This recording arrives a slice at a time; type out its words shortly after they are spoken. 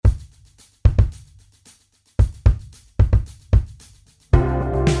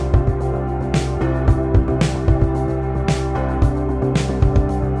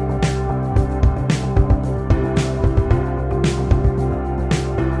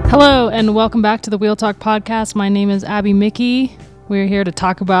Hello and welcome back to the Wheel Talk podcast. My name is Abby Mickey. We're here to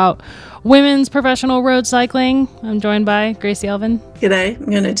talk about women's professional road cycling. I'm joined by Gracie Elvin. G'day. I'm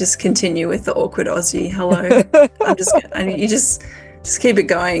going to just continue with the awkward Aussie. Hello. You just keep it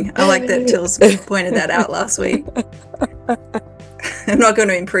going. I like that Tills pointed that out last week. I'm not going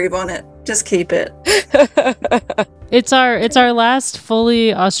to improve on it. Just keep it. It's our last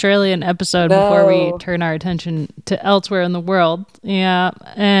fully Australian episode before we turn our attention to elsewhere in the world. Yeah,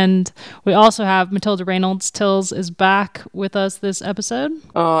 and we also have Matilda Raynolds. Tills is back with us this episode.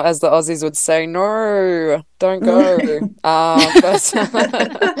 Oh, as the Aussies would say, no, don't go.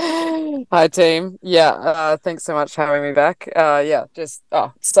 Hi team. Yeah, thanks so much for having me back. It's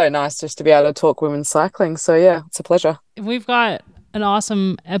so nice just to be able to talk women's cycling. So yeah, it's a pleasure. We've got an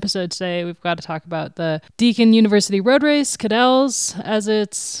awesome episode today. We've got to talk about the Deakin University Road Race, Cadell's, as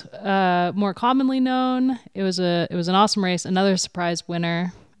it's more commonly known. It was an awesome race, another surprise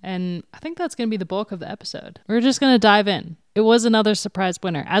winner, and I think that's going to be the bulk of the episode. We're just going to dive in. It was another surprise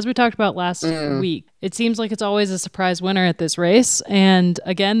winner. As we talked about last week, it seems like it's always a surprise winner at this race. And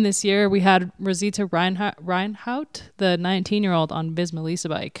again, this year we had Rosita Reinhout, the 19-year-old on Visma Lease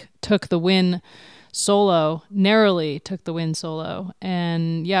bike, took the win solo, narrowly took the win solo.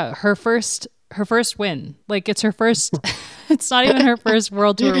 And yeah, her first win. Like it's her first, it's not even her first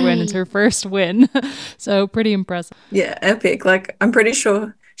World Tour win, it's her first win. So pretty impressive. Yeah, epic. Like I'm pretty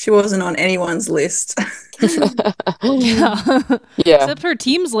sure she wasn't on anyone's list. Yeah. Except her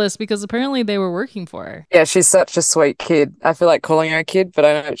team's list, because apparently they were working for her. Yeah, she's such a sweet kid. I feel like calling her a kid, but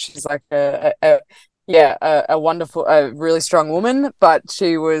I know she's like a wonderful, really strong woman. But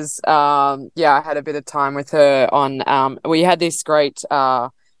she was, I had a bit of time with her on, we had this great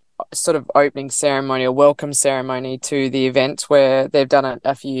sort of opening ceremony or welcome ceremony to the event where they've done it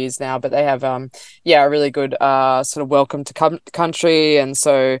a few years now, but they have, a really good sort of welcome to country. And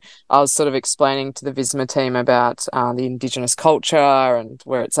so I was sort of explaining to the Visma team about the Indigenous culture and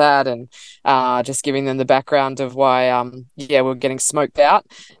where it's at, and just giving them the background of why, we're getting smoked out,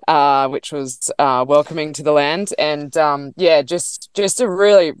 which was welcoming to the land. And just a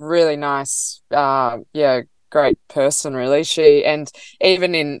really, really nice, great person, really. She, and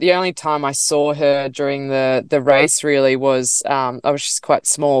even in the only time I saw her during the race really was I was just quite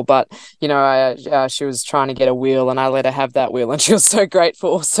small, but she was trying to get a wheel and I let her have that wheel and she was so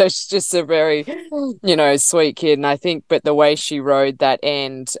grateful. So she's just a very sweet kid. And I think but the way she rode that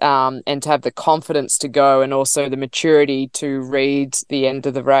end and to have the confidence to go and also the maturity to read the end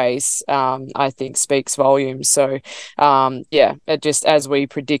of the race, I think speaks volumes. So it just, as we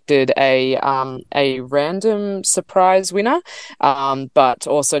predicted, a random surprise winner, but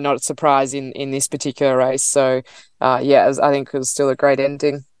also not a surprise in this particular race. So I think it was still a great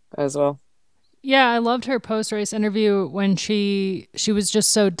ending as well. Yeah, I loved her post-race interview when she was just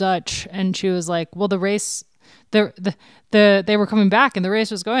so Dutch, and she was like, well, the race, they were coming back and the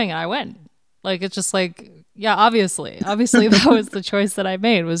race was going and I went. Like, it's just like, yeah, obviously that was the choice that I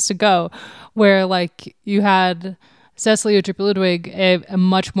made, was to go. Where like you had Cecilie Uttrup-Ludwig, a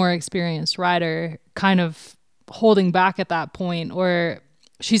much more experienced rider, kind of holding back at that point, or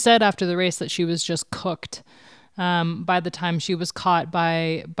she said after the race that she was just cooked by the time she was caught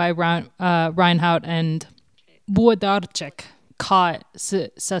by Reinhout and Włodarczyk caught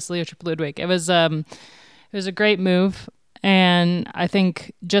Cecilie Uttrup-Ludwig. It was a great move, and I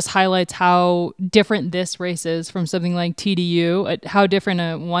think just highlights how different this race is from something like TDU, how different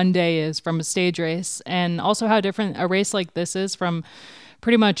a one day is from a stage race, and also how different a race like this is from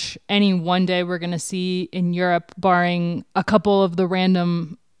pretty much any one day we're going to see in Europe, barring a couple of the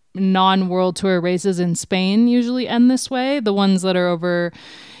random non-World Tour races in Spain usually end this way. The ones that are over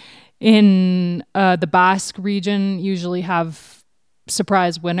in the Basque region usually have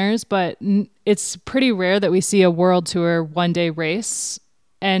surprise winners, but it's pretty rare that we see a World Tour one-day race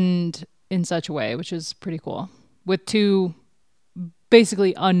end in such a way, which is pretty cool, with two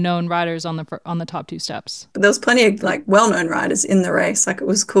basically unknown riders on the top two steps. But there was plenty of like well-known riders in the race. Like it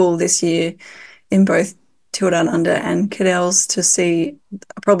was cool this year in both Tour Down Under and Cadell's to see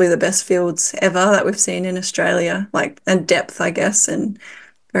probably the best fields ever that we've seen in Australia, like, and depth, I guess, and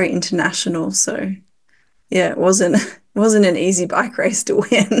very international. So yeah, it wasn't an easy bike race to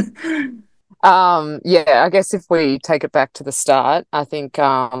win. Yeah, I guess if we take it back to the start, I think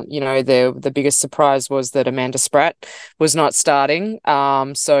the biggest surprise was that Amanda Spratt was not starting.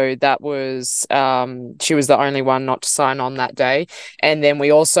 So that was she was the only one not to sign on that day. And then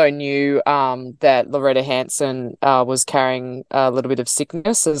we also knew that Loretta Hanson was carrying a little bit of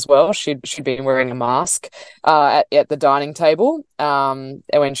sickness as well. She'd been wearing a mask at the dining table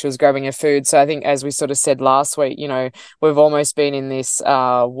when she was grabbing her food. So I think, as we sort of said last week, we've almost been in this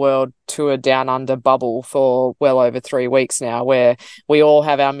world tour down under bubble for well over 3 weeks now, where we all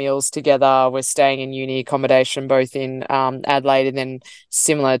have our meals together. We're staying in uni accommodation, both in Adelaide, and then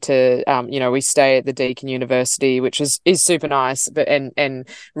similar to we stay at the Deakin University, which is super nice, but and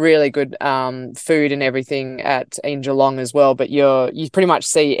really good food and everything in Geelong as well. But you pretty much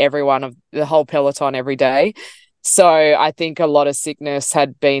see everyone of the whole peloton every day. So I think a lot of sickness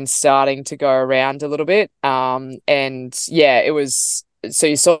had been starting to go around a little bit. And yeah, it was. So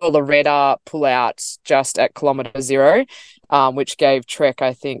you saw Loretta pull out just at kilometre 0, which gave Trek,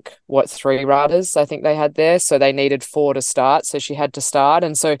 I think, 3 riders I think they had there. So they needed 4 to start. So she had to start.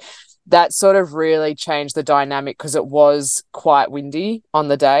 And so that sort of really changed the dynamic, because it was quite windy on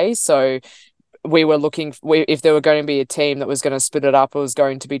the day. So we were looking, if there were going to be a team that was going to split it up, it was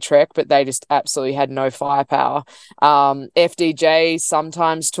going to be Trek, but they just absolutely had no firepower. FDJ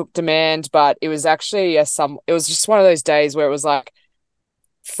sometimes took demand, but it was actually it was just one of those days where it was like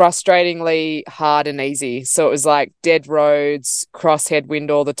frustratingly hard and easy. So it was like dead roads, cross headwind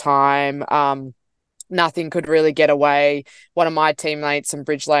all the time. Nothing could really get away. One of my teammates in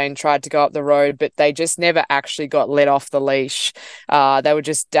Bridge Lane tried to go up the road, but they just never actually got let off the leash. They were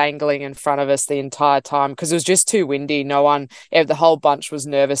just dangling in front of us the entire time because it was just too windy. The whole bunch was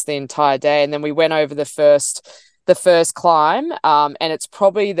nervous the entire day. And then we went over the first climb, and it's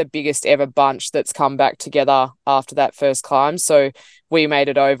probably the biggest ever bunch that's come back together after that first climb. So we made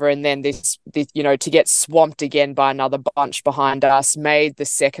it over, and then this to get swamped again by another bunch behind us made the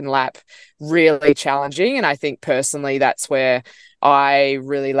second lap really challenging. And I think personally that's where I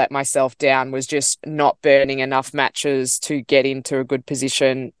really let myself down, was just not burning enough matches to get into a good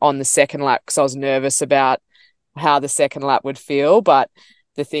position on the second lap, because I was nervous about how the second lap would feel. But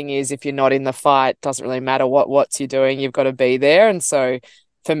the thing is, if you're not in the fight, it doesn't really matter what you're doing, you've got to be there. And so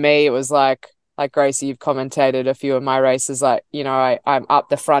for me, it was like Gracie, you've commentated a few of my races, I'm up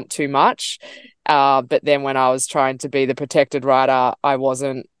the front too much. But then when I was trying to be the protected rider, I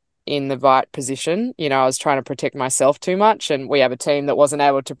wasn't in the right position. I was trying to protect myself too much. And we have a team that wasn't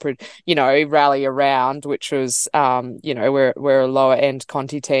able to, rally around, which was, we're a lower end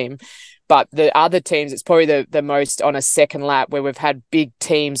Conti team. But the other teams, it's probably the most on a second lap where we've had big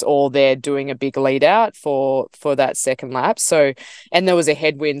teams all there doing a big lead out for that second lap. So, and there was a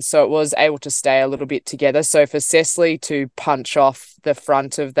headwind, so it was able to stay a little bit together. So for Cecily to punch off the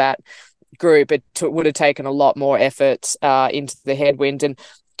front of that group, it would have taken a lot more effort into the headwind. And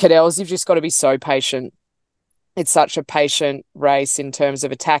Cadell's, you've just got to be so patient. It's such a patient race in terms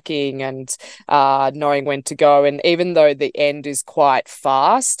of attacking and knowing when to go. And even though the end is quite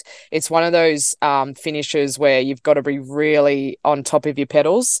fast, it's one of those finishes where you've got to be really on top of your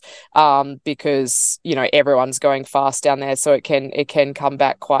pedals, because everyone's going fast down there, so it can come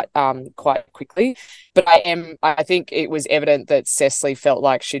back quite quickly. But I think it was evident that Cecily felt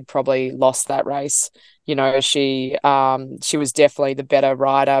like she'd probably lost that race. She was definitely the better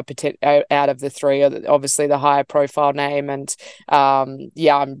rider out of the three, obviously the higher profile name. And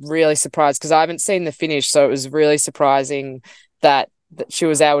I'm really surprised, because I haven't seen the finish, so it was really surprising that she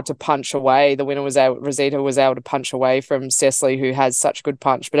was able to punch away. The winner Rosita was able to punch away from Cecily, who has such a good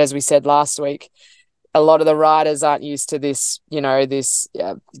punch. But as we said last week, a lot of the riders aren't used to this,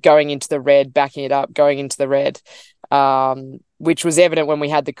 going into the red, backing it up, going into the red, which was evident when we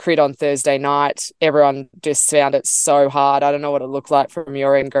had the crit on Thursday night. Everyone just found it so hard. I don't know what it looked like from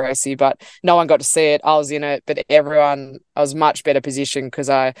your end, Gracie, but no one got to see it. I was in it, but I was much better positioned because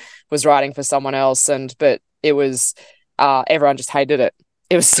I was riding for someone else. But it was, everyone just hated it.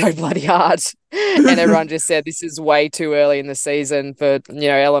 It was so bloody hard. And everyone just said, this is way too early in the season for,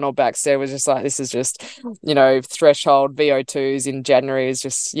 Eleanor Baxter was just like, this is just, threshold VO2s in January is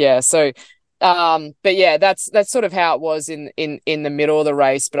just, yeah. So, but yeah, that's sort of how it was in the middle of the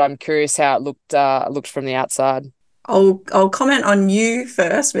race, but I'm curious how it looked from the outside. I'll comment on you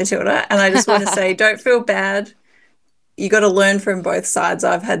first, Matilda, and I just want to say, don't feel bad. You got to learn from both sides.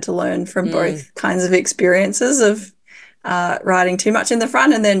 I've had to learn from both kinds of experiences of riding too much in the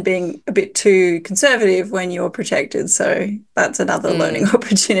front and then being a bit too conservative when you're protected. So that's another learning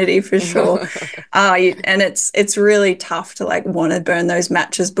opportunity for sure. And it's really tough to like want to burn those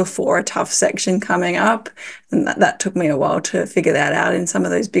matches before a tough section coming up. And that took me a while to figure that out in some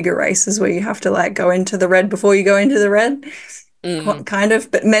of those bigger races where you have to like go into the red before you go into the red. Kind of,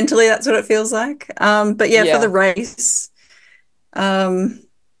 but mentally that's what it feels like. But yeah, for the race, I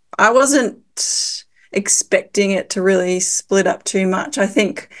wasn't expecting it to really split up too much. I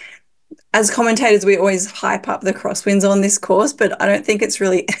think as commentators, we always hype up the crosswinds on this course, but I don't think it's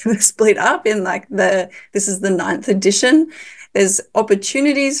really ever split up in like this is the 9th edition. There's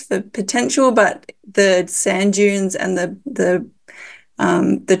opportunities for potential, but the sand dunes and the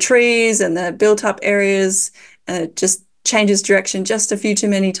trees and the built up areas just changes direction just a few too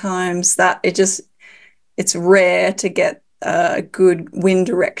many times that it's rare to get a good wind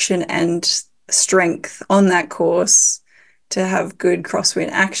direction and strength on that course to have good crosswind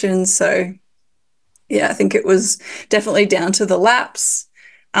action. So yeah, I think it was definitely down to the laps.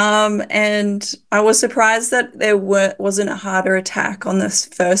 And I was surprised that there wasn't a harder attack on this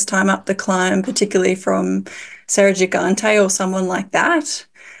first time up the climb, particularly from Sarah Gigante or someone like that.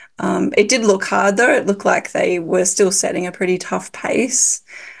 It did look hard though. It looked like they were still setting a pretty tough pace.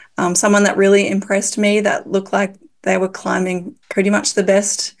 Someone that really impressed me that looked like they were climbing pretty much the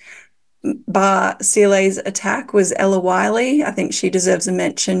best bar Sealay's attack was Ella Wiley. I think she deserves a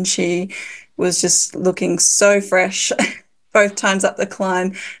mention. She was just looking so fresh both times up the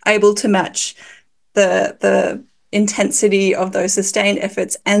climb, able to match the intensity of those sustained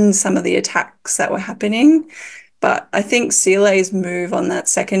efforts and some of the attacks that were happening. But I think Sealay's move on that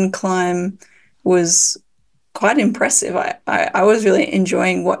second climb was quite impressive. I was really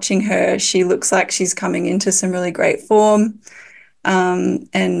enjoying watching her. She looks like she's coming into some really great form.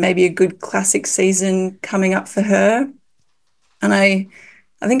 And maybe a good classic season coming up for her. And I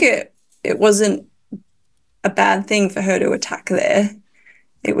think it wasn't a bad thing for her to attack there.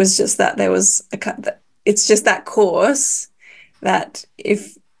 It was just that it's just that course that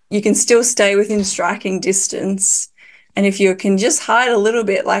if you can still stay within striking distance and if you can just hide a little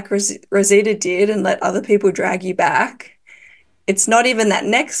bit like Rosita did and let other people drag you back, it's not even that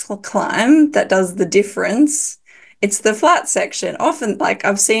next climb that does the difference. It's the flat section. Often, like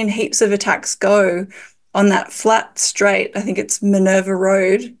I've seen heaps of attacks go on that flat straight. I think it's Minerva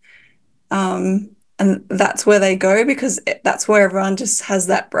Road. And that's where they go because that's where everyone just has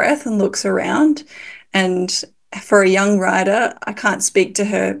that breath and looks around. And for a young rider, I can't speak to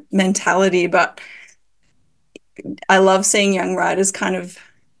her mentality, but I love seeing young riders kind of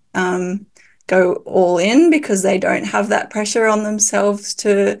go all in because they don't have that pressure on themselves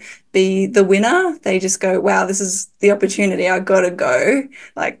to be the winner. They just go, wow, this is the opportunity. I got to go.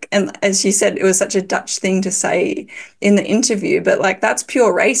 Like, and as you said, it was such a Dutch thing to say in the interview, but like that's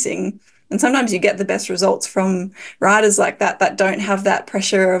pure racing. And sometimes you get the best results from riders like that don't have that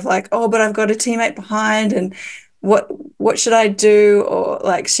pressure of like, oh, but I've got a teammate behind and what should I do? Or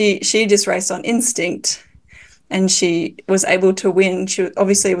like she just raced on instinct and she was able to win. She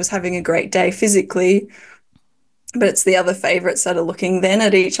obviously was having a great day physically, but it's the other favourites that are looking then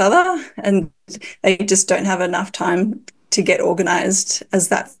at each other and they just don't have enough time to get organised as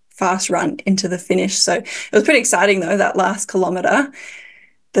that fast run into the finish. So it was pretty exciting though, that last kilometre.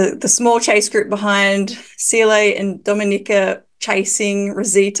 The small chase group behind Sealay and Dominica chasing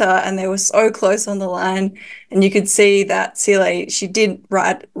Rosita, and they were so close on the line. And you could see that Sealay, she did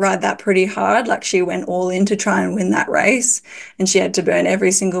ride that pretty hard. Like she went all in to try and win that race, and she had to burn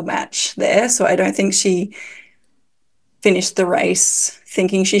every single match there. So I don't think she finished the race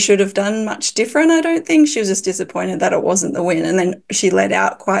thinking she should have done much different. I don't think she was just disappointed that it wasn't the win. And then she let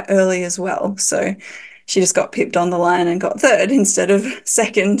out quite early as well. So she just got pipped on the line and got third instead of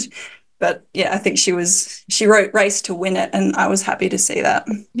second. But yeah, I think she raced to win it, and I was happy to see that.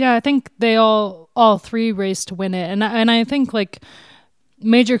 Yeah, I think they all three raced to win it. And I think like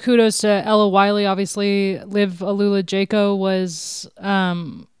major kudos to Ella Wiley. Obviously, Liv Alula-Jaco was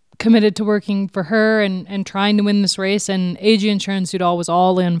committed to working for her and trying to win this race. And Adrian Sherensudal was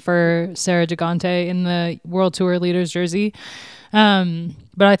all in for Sarah Gigante in the World Tour Leaders jersey.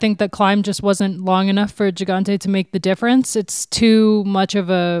 But I think that climb just wasn't long enough for Gigante to make the difference. It's too much of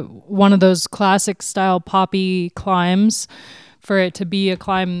one of those classic style poppy climbs for it to be a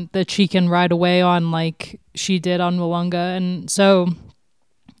climb that she can ride away on like she did on Wollonga. And so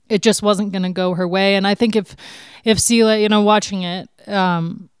it just wasn't going to go her way. And I think if Sealay, watching it,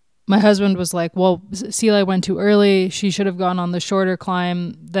 my husband was like, well, Sealay went too early. She should have gone on the shorter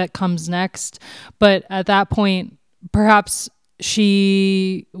climb that comes next. But at that point, perhaps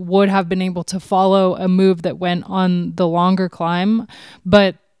she would have been able to follow a move that went on the longer climb,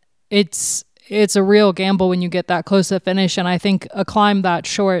 but it's a real gamble when you get that close to finish. And I think a climb that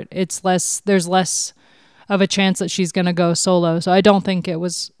short, there's less of a chance that she's going to go solo. So I don't think it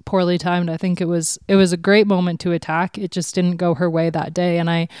was poorly timed. I think it was a great moment to attack. It just didn't go her way that day. And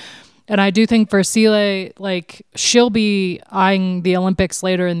I do think for Sile, like, she'll be eyeing the Olympics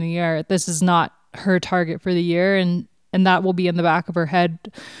later in the year. This is not her target for the year. And that will be in the back of her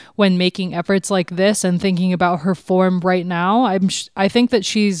head when making efforts like this and thinking about her form right now. I think that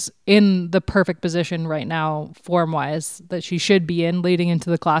she's in the perfect position right now, form-wise, that she should be in leading into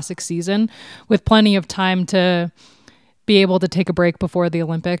the classic season, with plenty of time to be able to take a break before the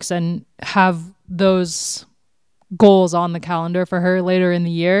Olympics and have those goals on the calendar for her later in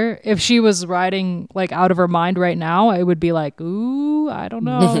the year. If she was riding like out of her mind right now, I would be like, ooh, I don't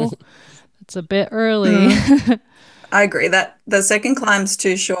know. It's a bit early. I agree that the second climb's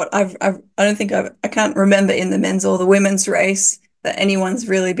too short. I can't remember in the men's or the women's race that anyone's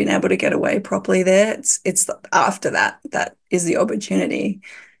really been able to get away properly there. It's after that is the opportunity.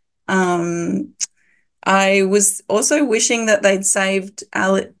 I was also wishing that they'd saved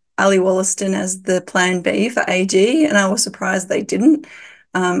Ali Wollaston as the plan B for AG, and I was surprised they didn't.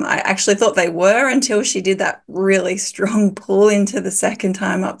 I actually thought they were until she did that really strong pull into the second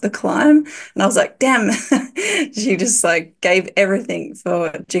time up the climb. And I was like, damn, she just like gave everything for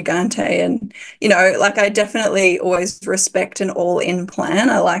Gigante. And, like, I definitely always respect an all-in plan.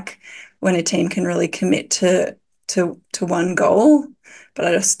 I like when a team can really commit to one goal, but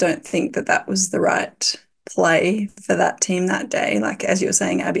I just don't think that was the right play for that team that day. Like, as you were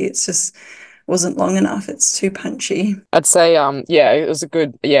saying, Abby, it's just wasn't long enough. It's too punchy. I'd say, it was a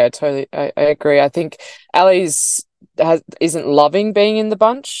good, totally. I agree. I think Ali's isn't loving being in the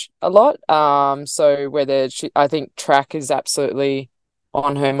bunch a lot. So I think track is absolutely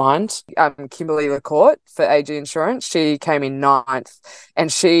on her mind. Kimberly Lacourt for AG Insurance, she came in 9th, and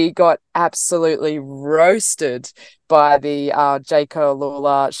she got absolutely roasted by the Jaco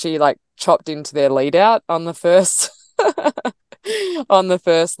Lula. She like chopped into their lead out on the first on the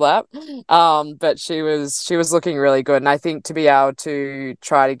first lap. But she was looking really good, and I think to be able to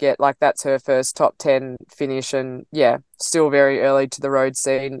try to get, like, that's her first top 10 finish, and still very early to the road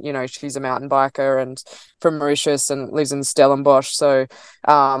scene. She's a mountain biker and from Mauritius and lives in Stellenbosch, so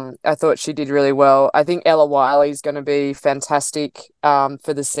I thought she did really well. I think Ella Wiley's going to be fantastic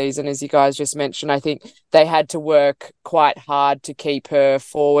for the season, as you guys just mentioned. I think they had to work quite hard to keep her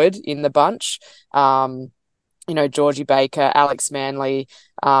forward in the bunch. Georgie Baker, Alex Manley.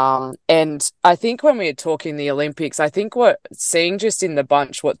 And I think when we were talking the Olympics, I think seeing just in the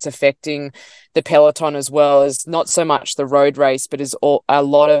bunch what's affecting the peloton as well is not so much the road race, but is a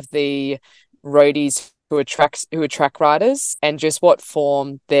lot of the roadies who are track riders and just what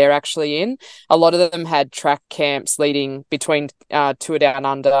form they're actually in. A lot of them had track camps leading between Tour Down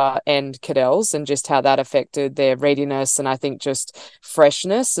Under and Cadell's, and just how that affected their readiness and I think just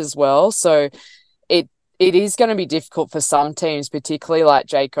freshness as well. So it is going to be difficult for some teams, particularly like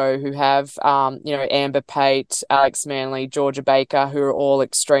Jaco, who have, Amber Pate, Alex Manley, Georgia Baker, who are all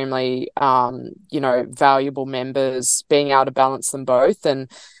extremely, valuable members, being able to balance them both. And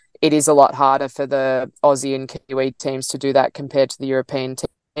it is a lot harder for the Aussie and Kiwi teams to do that compared to the European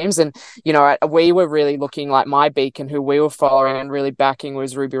teams. And, we were really looking, like, my beacon, who we were following and really backing,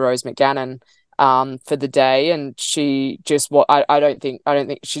 was Ruby Rose McGannon for the day, and she just I don't think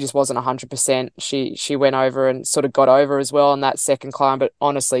she just wasn't 100%. She went over and sort of got over as well on that second climb, but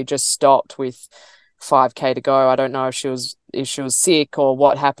honestly just stopped with 5k to go. I don't know if she was sick or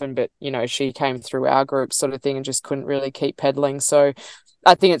what happened, but she came through our group sort of thing and just couldn't really keep pedaling. So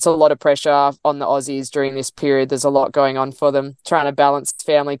I think it's a lot of pressure on the Aussies during this period. There's a lot going on for them, trying to balance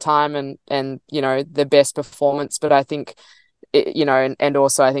family time and the best performance. But I think and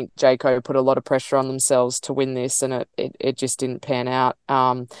also I think Jaco put a lot of pressure on themselves to win this, and it just didn't pan out.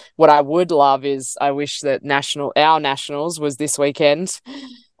 What I would love is, I wish that our nationals was this weekend.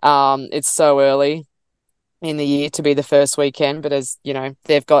 It's so early in the year to be the first weekend, but as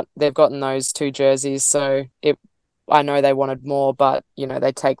they've gotten those 2 jerseys, so I know they wanted more, but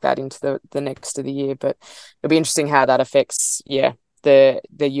they take that into the next of the year. But it'll be interesting how that affects the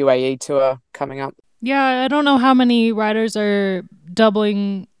UAE tour coming up. Yeah, I don't know how many riders are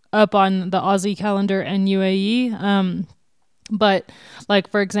doubling up on the Aussie calendar and UAE. But, like,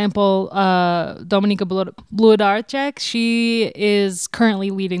 for example, Dominika Bludarczyk, she is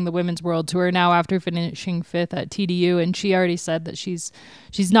currently leading the Women's World Tour now after finishing 5th at TDU, and she already said that she's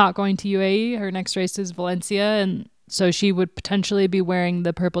not going to UAE. Her next race is Valencia, and so she would potentially be wearing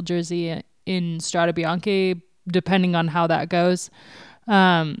the purple jersey in Strade Bianche depending on how that goes.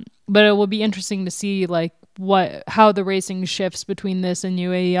 But it will be interesting to see like how the racing shifts between this and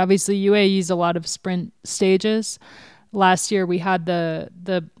UAE. Obviously, UAE is a lot of sprint stages. Last year we had the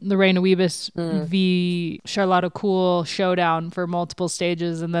Reina Wiebes v Charlotte Kool showdown for multiple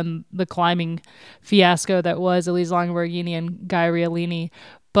stages, and then the climbing fiasco that was Elise Longoborghini and Gaia Riolini.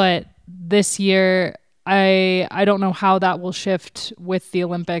 But this year, I don't know how that will shift with the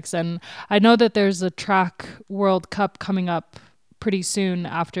Olympics, and I know that there's a track World Cup coming up pretty soon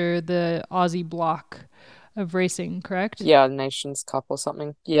after the Aussie block of racing, correct? Yeah, Nations Cup or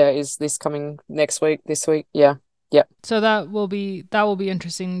something. Yeah, is this coming next week? This week? Yeah. Yep. So that will be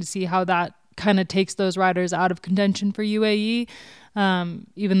interesting to see how that kind of takes those riders out of contention for UAE,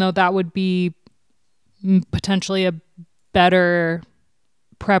 even though that would be potentially a better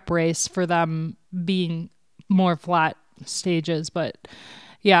prep race for them being more flat stages. But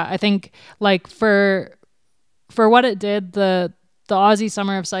yeah, I think like for what it did, the Aussie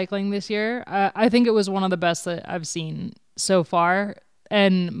Summer of Cycling this year, I think it was one of the best that I've seen so far,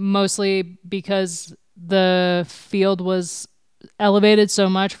 and mostly because the field was elevated so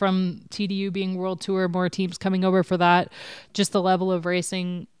much from TDU being World Tour, more teams coming over for that. Just the level of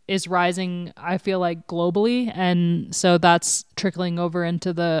racing is rising, I feel like, globally. And so that's trickling over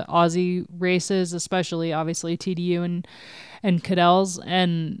into the Aussie races, especially obviously TDU and Cadell's.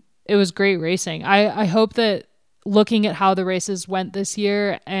 And it was great racing. I hope that looking at how the races went this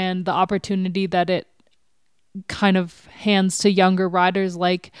year and the opportunity that it kind of hands to younger riders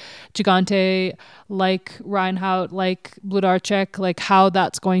like Gigante, like Reinhardt, like Bludarczyk, like how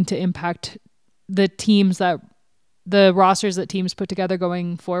that's going to impact the rosters that teams put together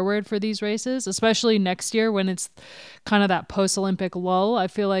going forward for these races, especially next year when it's kind of that post-Olympic lull. I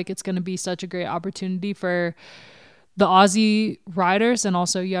feel like it's going to be such a great opportunity for the Aussie riders and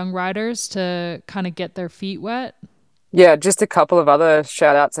also young riders to kind of get their feet wet. Yeah, just a couple of other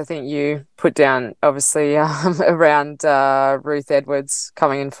shout outs I think you put down, obviously, around Ruth Edwards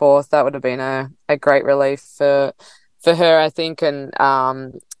coming in fourth. That would have been a great relief for her, I think. And,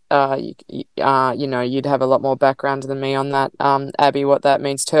 you'd have a lot more background than me on that, Abby, what that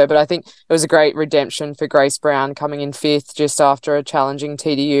means to her. But I think it was a great redemption for Grace Brown coming in fifth just after a challenging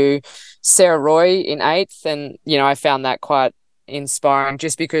TDU. Sarah Roy in eighth. And, I found that quite inspiring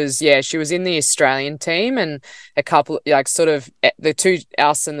just because she was in the Australian team and a couple like sort of the two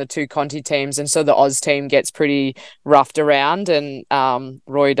us and the two Conti teams, and so the Oz team gets pretty roughed around, and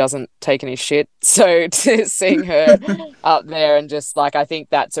Roy doesn't take any shit, so seeing her up there and just like I think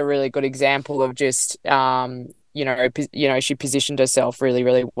that's a really good example of just she positioned herself really,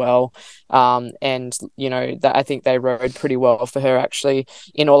 really well. That I think they rode pretty well for her actually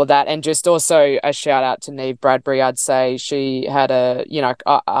in all of that. And just also a shout out to Neve Bradbury. I'd say she had I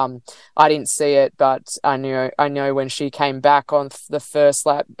didn't see it, but I know when she came back on the first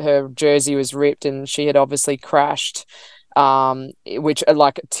lap, her jersey was ripped and she had obviously crashed, which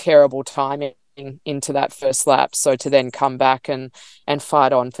like terrible timing into that first lap, so to then come back and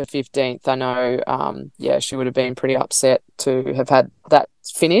fight on for 15th, I know she would have been pretty upset to have had that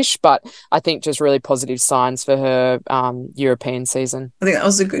finish, but I think just really positive signs for her European season. I think that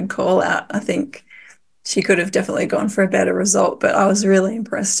was a good call out. I think she could have definitely gone for a better result, but I was really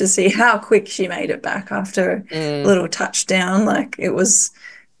impressed to see how quick she made it back after a little touchdown. Like it was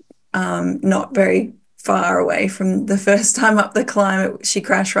not very far away from the first time up the climb. She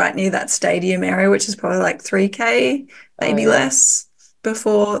crashed right near that stadium area, which is probably like 3K, maybe less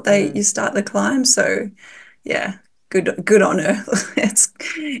before you start the climb. So yeah, good on her.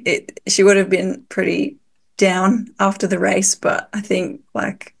 She would have been pretty down after the race, but I think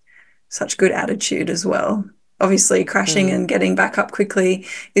like such good attitude as well. Obviously crashing and getting back up quickly,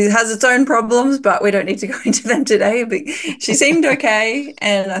 it has its own problems, but we don't need to go into them today. But she seemed okay,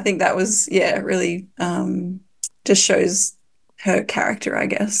 and I think that was really just shows her character, I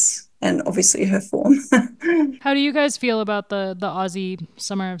guess, and obviously her form. How do you guys feel about the Aussie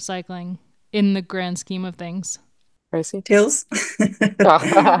Summer of Cycling in the grand scheme of things? Gracie? Tills?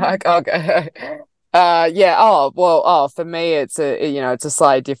 Okay. For me it's a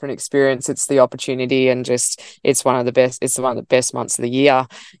slightly different experience. It's the opportunity and just it's one of the best months of the year.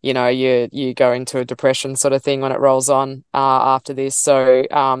 You go into a depression sort of thing when it rolls on after this. So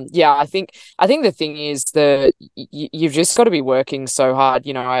I think the thing is that you've just got to be working so hard.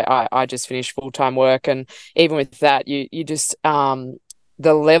 I just finished full-time work, and even with that you just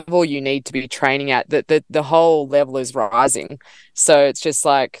the level you need to be training at, the whole level is rising. So it's just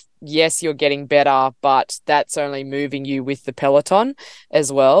like, yes, you're getting better, but that's only moving you with the peloton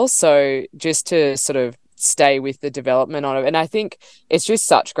as well. So just to sort of stay with the development on it. And I think it's just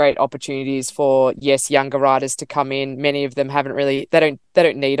such great opportunities for, yes, younger riders to come in. Many of them they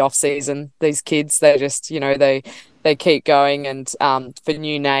don't need off season, these kids. They just, they keep going, and for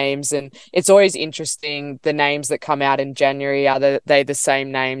new names. And it's always interesting, the names that come out in January, are they the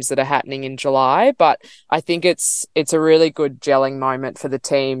same names that are happening in July? But I think it's a really good gelling moment for the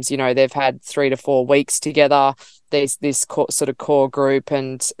teams. They've had 3 to 4 weeks together, this sort of core group.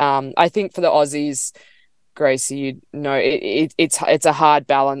 And I think for the Aussies, Gracie, it's a hard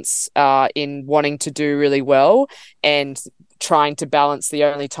balance in wanting to do really well and trying to balance the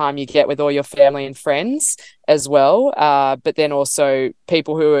only time you get with all your family and friends as well. But then also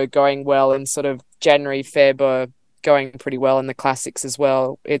people who are going well in sort of January, Feb are going pretty well in the classics as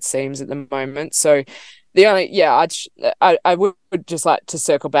well, it seems, at the moment. So I would just like to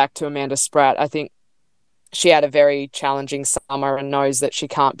circle back to Amanda Spratt. I think she had a very challenging summer and knows that she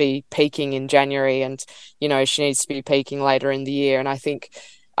can't be peaking in January, and, she needs to be peaking later in the year. And I think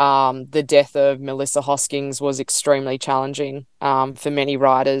the death of Melissa Hoskins was extremely challenging for many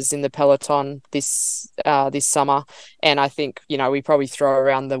riders in the peloton this summer. And I think, we probably throw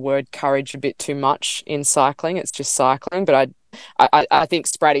around the word courage a bit too much in cycling. It's just cycling. But I think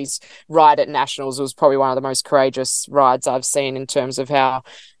Spratty's ride at Nationals was probably one of the most courageous rides I've seen, in terms of how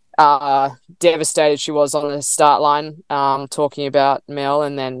devastated she was on the start line, talking about Mel,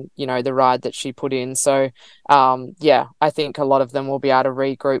 and then the ride that she put in. So I think a lot of them will be able to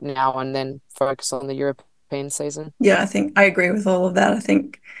regroup now and then focus on the European season. I think I agree with all of that. I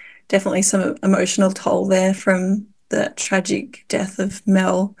think definitely some emotional toll there from the tragic death of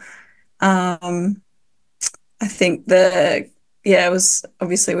Mel. I think it was,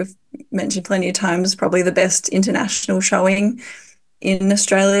 obviously we've mentioned plenty of times, probably the best international showing in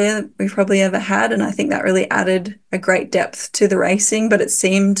Australia we've probably ever had, and I think that really added a great depth to the racing. But it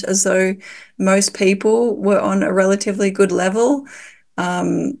seemed as though most people were on a relatively good level.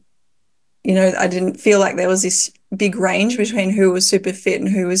 I didn't feel like there was this big range between who was super fit and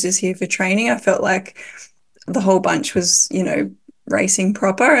who was just here for training. I felt like the whole bunch was, racing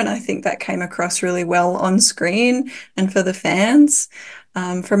proper, and I think that came across really well on screen and for the fans.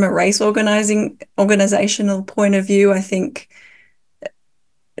 From a race organizational point of view, I think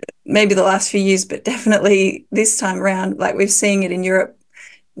maybe the last few years, but definitely this time around, like we're seeing it in Europe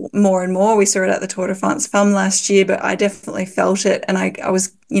more and more. We saw it at the Tour de France Femme last year, but I definitely felt it. And I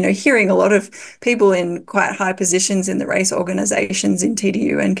was, hearing a lot of people in quite high positions in the race organizations in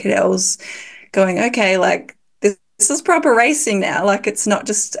TDU and Cadell's going, okay, like this is proper racing now. Like, it's not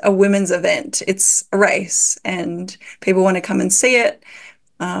just a women's event, it's a race, and people want to come and see it.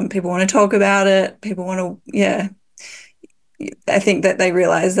 People want to talk about it. People want to, I think that they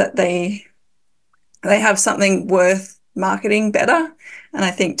realize that they have something worth marketing better. And I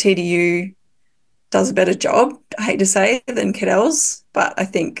think TDU does a better job, I hate to say, than Cadell's. But I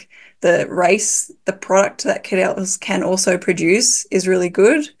think the product that Cadell's can also produce is really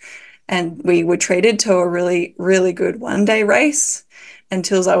good. And we were treated to a really, really good one-day race. And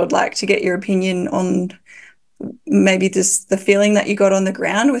Tills, I would like to get your opinion on maybe just the feeling that you got on the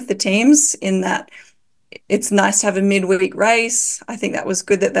ground with the teams, in that it's nice to have a midweek race. I think that was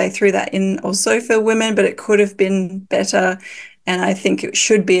good that they threw that in also for women, but it could have been better. And I think it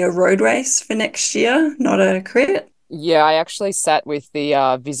should be a road race for next year, not a crit. Yeah, I actually sat with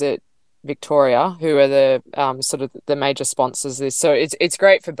the Visit Victoria, who are the sort of the major sponsors of this. So it's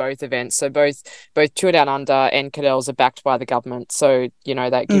great for both events. So both Tour Down Under and Cadell's are backed by the government. So,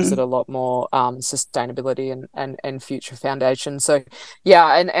 that gives it a lot more sustainability and future foundation. So,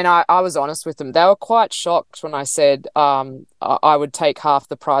 and I was honest with them. They were quite shocked when I said I would take half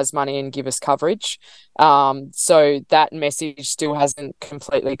the prize money and give us coverage. So that message still hasn't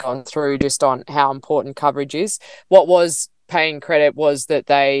completely gone through, just on how important coverage is. What was paying credit was that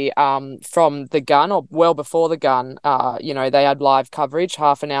they, from the gun, or well before the gun, they had live coverage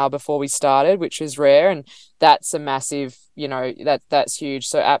half an hour before we started, which is rare, and that's a massive, that's huge.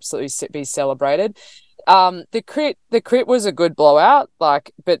 So absolutely be celebrated. The crit was a good blowout, but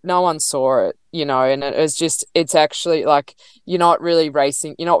no one saw it, and it was just, it's actually like, you're not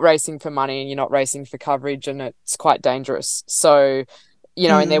racing for money, and you're not racing for coverage, and it's quite dangerous. So,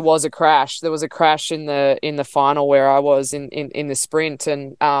 and there was a crash. There was a crash in the final where I was in the sprint,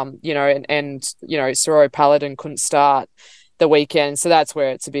 and Sororo Paladin couldn't start the weekend. So that's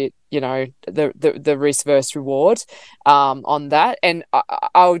where it's a bit, the risk versus reward on that. And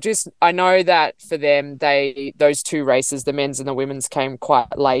I know that for them, those two races, the men's and the women's, came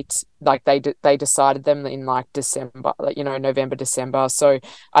quite late. Like they decided them in December, November, December. So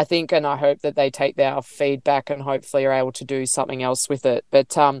I think, and I hope that they take their feedback and hopefully are able to do something else with it.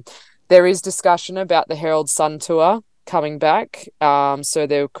 But There is discussion about the Herald Sun Tour coming back. So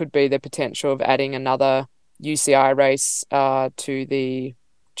there could be the potential of adding another UCI race to the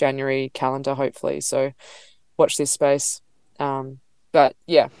January calendar, hopefully. So watch this space. But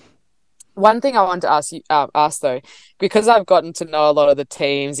yeah, one thing I wanted to ask though, because I've gotten to know a lot of the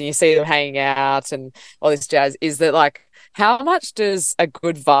teams and you see them hanging out and all this jazz, is that like, how much does a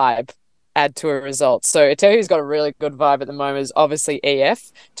good vibe add to a result? So I tell you who's got a really good vibe at the moment is obviously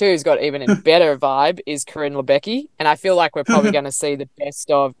EF. Tell you who's got even a better vibe is Corinne Lebecki. And I feel like we're probably going to see the best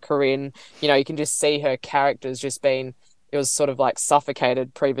of Corinne. You know, you can just see her character's just been, it was sort of like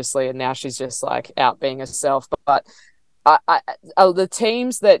suffocated previously and now she's just like out being herself. But the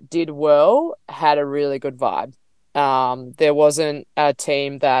teams that did well had a really good vibe. There wasn't a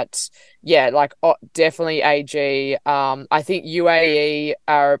team that, definitely AG. I think UAE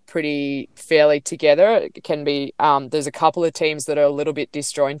are pretty fairly together. It can be, there's a couple of teams that are a little bit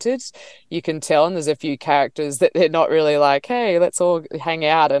disjointed. You can tell, and there's a few characters that they're not really like, hey, let's all hang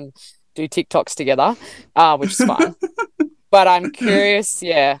out and do TikToks together, which is fine. But I'm curious,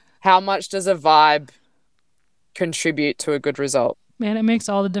 how much does a vibe contribute to a good result? Man, it makes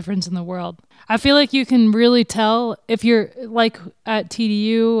all the difference in the world. I feel like you can really tell if you're like at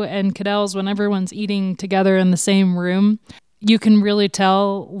TDU and Cadell's when everyone's eating together in the same room. You can really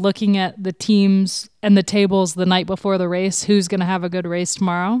tell looking at the teams and the tables the night before the race who's going to have a good race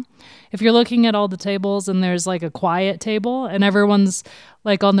tomorrow. If you're looking at all the tables and there's like a quiet table and everyone's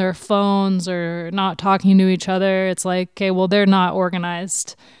like on their phones or not talking to each other, it's like, okay, well, they're not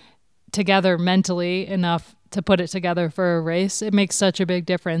organized together mentally enough to put it together for a race. It makes such a big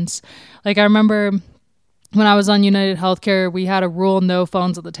difference. Like I remember when I was on United Healthcare, we had a rule, no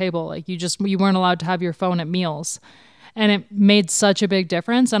phones at the table. Like you weren't allowed to have your phone at meals. And it made such a big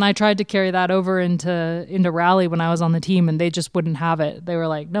difference. And I tried to carry that over into rally when I was on the team and they just wouldn't have it. They were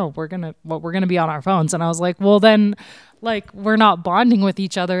like, no, we're going to be on our phones. And I was like, well then like we're not bonding with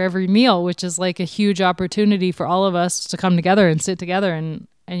each other every meal, which is like a huge opportunity for all of us to come together and sit together and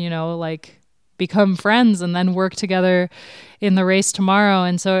you know, like become friends and then work together in the race tomorrow.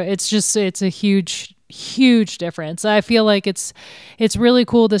 And so it's a huge difference. I feel like it's really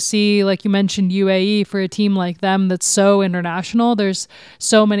cool to see, like you mentioned, UAE, for a team like them that's so international. There's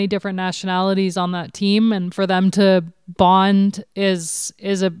so many different nationalities on that team, and for them to bond is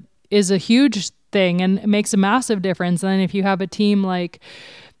a huge thing, and it makes a massive difference. And then if you have a team like,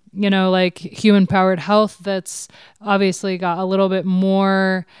 you know, like Human Powered Health that's obviously got a little bit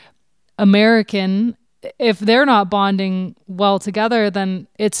more American, if they're not bonding well together, then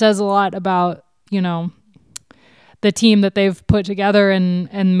it says a lot about, you know, the team that they've put together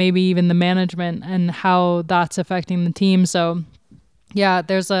and maybe even the management and how that's affecting the team. So yeah,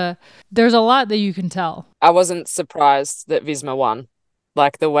 there's a lot that you can tell. I wasn't surprised that Visma won,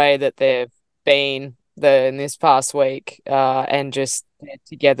 like the way that they've been in this past week, and just their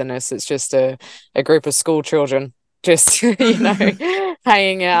togetherness. It's just a group of school children just, you know,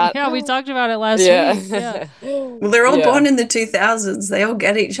 hanging out. Yeah, we talked about it last week. Yeah. Well, they're all born in the 2000s. They all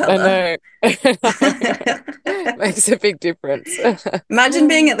get each other. I know. Makes a big difference. Imagine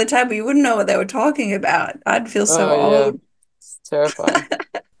being at the table. You wouldn't know what they were talking about. I'd feel so old. It's terrifying.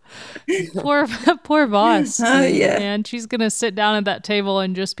 Poor boss. Oh, yeah. And she's going to sit down at that table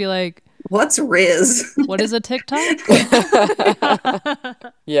and just be like, what's Riz? What is a TikTok?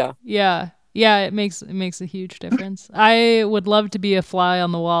 Yeah. Yeah, it makes a huge difference. I would love to be a fly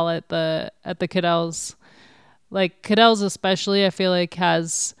on the wall at the Cadell's. Like Cadell's especially, I feel like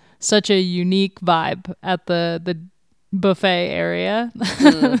has such a unique vibe at the buffet area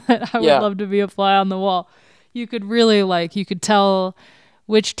that I would love to be a fly on the wall. You could really you could tell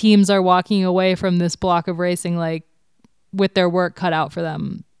which teams are walking away from this block of racing like with their work cut out for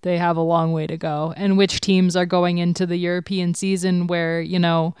them. They have a long way to go. And which teams are going into the European season where, you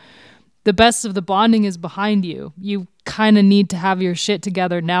know, the best of the bonding is behind you. You kind of need to have your shit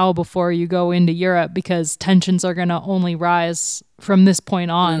together now before you go into Europe because tensions are going to only rise from this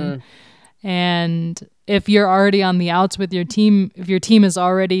point on. And if you're already on the outs with your team, if your team is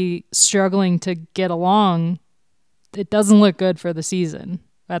already struggling to get along, it doesn't look good for the season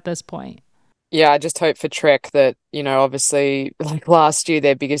at this point. Yeah, I just hope for Trek that, you know, obviously like last year,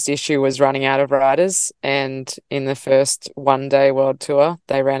 their biggest issue was running out of riders. And in the first one-day world tour,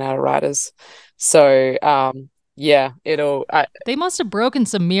 they ran out of riders. So, they must have broken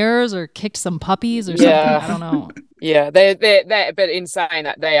some mirrors or kicked some puppies or something. I don't know. Yeah, but in saying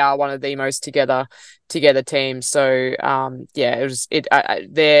that, they are one of the most together teams. So,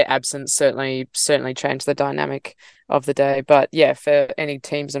 their absence certainly changed the dynamic of the day. But yeah, for any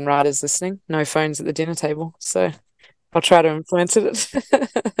teams and riders listening, no phones at the dinner table. So I'll try to influence it.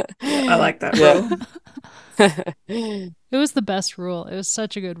 I like that Yeah. rule. It was the best rule. It was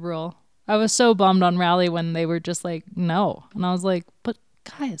such a good rule. I was so bummed on Rally when they were just like, no. And I was like, but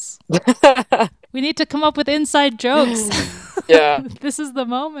guys, we need to come up with inside jokes. Yeah. This is the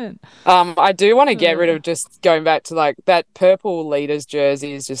moment. I do want to get rid of, just going back to like that purple leaders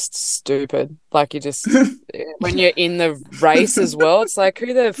jersey is just stupid. Like, you just when you're in the race as well, it's like,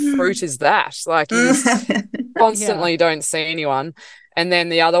 who the fruit is that? Like, you just constantly don't see anyone. And then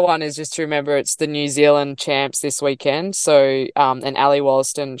the other one is just to remember it's the New Zealand champs this weekend. So, and Ali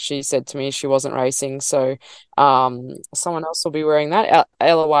Wollaston, she said to me she wasn't racing. So, someone else will be wearing that.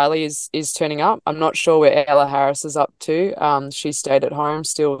 Ella Wiley is turning up. I'm not sure where Ella Harris is up to. She stayed at home,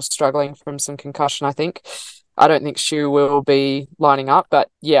 still struggling from some concussion, I think. I don't think she will be lining up, but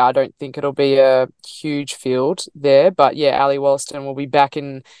yeah, I don't think it'll be a huge field there. But yeah, Ali Wollaston will be back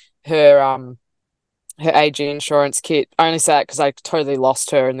in her AG insurance kit. I only say that because I totally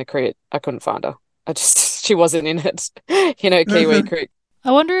lost her in the crit. I couldn't find her. She wasn't in it. Kiwi crit.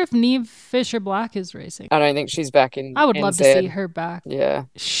 I wonder if Neve Fisher-Black is racing. I don't think she's back in I would NZ. love to see her back. Yeah.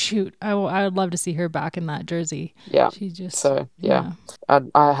 Shoot. I would love to see her back in that jersey. Yeah. She just... So, yeah. I'm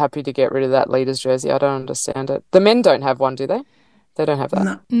happy to get rid of that leaders jersey. I don't understand it. The men don't have one, do they? They don't have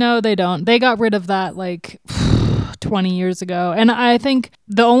that. No, they don't. They got rid of that like 20 years ago. And I think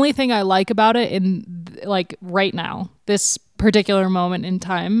the only thing I like about it in like right now, this particular moment in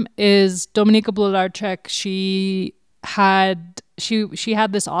time, is Dominika Blodarczyk. She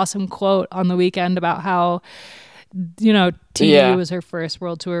had this awesome quote on the weekend about how, TV was her first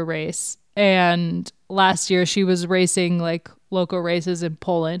World Tour race. And last year she was racing like local races in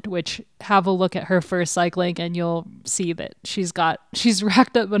Poland, which, have a look at her first cycling and you'll see that she's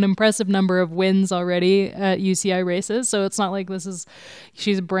racked up an impressive number of wins already at UCI races. So it's not like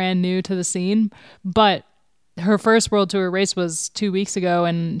she's brand new to the scene, but her first World Tour race was 2 weeks ago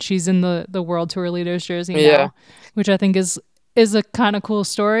and she's in the World Tour leaders jersey now, which I think is a kind of cool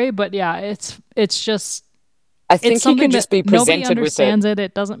story. But yeah, it's just, I think you could just be presented with it. Nobody understands it.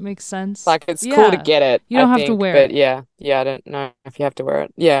 It doesn't make sense. Like, it's cool to get it. You don't have to wear it. Yeah, I don't know if you have to wear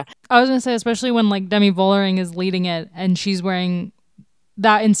it. Yeah. I was going to say, especially when like Demi Vollering is leading it and she's wearing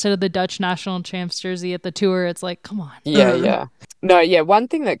that instead of the Dutch national champs jersey at the tour, it's like, come on. Yeah. No, yeah. One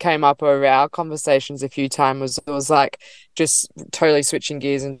thing that came up over our conversations a few times was like, just totally switching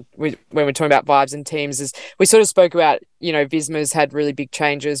gears, and when we're talking about vibes and teams, is we sort of spoke about, Visma's had really big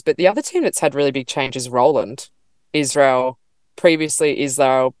changes, but the other team that's had really big changes, Roland. Israel, previously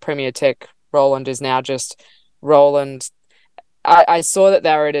Israel, Premier Tech. Roland is now just Roland. I saw that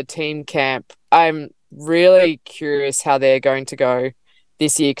they were at a team camp. I'm really curious how they're going to go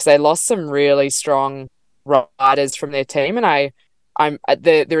this year, because they lost some really strong riders from their team, and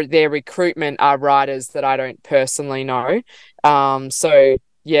their recruitment are riders that I don't personally know. So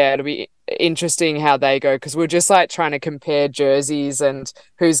yeah, it'll be interesting how they go, because we're just like trying to compare jerseys and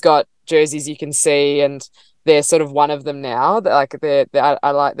who's got jerseys you can see, and they're sort of one of them now. Like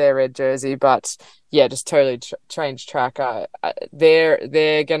I like their red jersey, but yeah, just totally change track.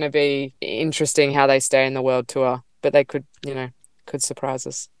 They're going to be interesting how they stay in the World Tour, but they could surprise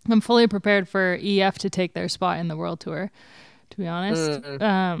us. I'm fully prepared for EF to take their spot in the World Tour, to be honest.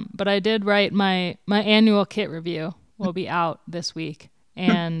 But I did write my annual kit review will be out this week,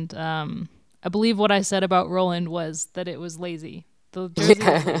 and I believe what I said about Roland was that it was lazy. The jersey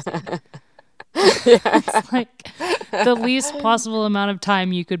was lazy. It's like the least possible amount of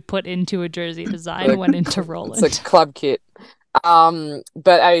time you could put into a jersey design went into Roland. It's a club kit. But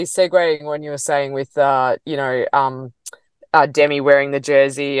I was segueing when you were saying with Demi wearing the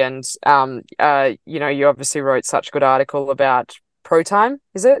jersey, and you obviously wrote such a good article about Pro Time,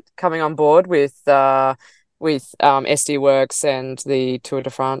 is it, coming on board with SD Worx and the Tour de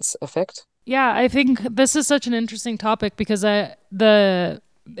France effect? Yeah, I think this is such an interesting topic because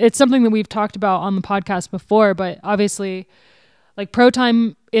it's something that we've talked about on the podcast before, but obviously like Pro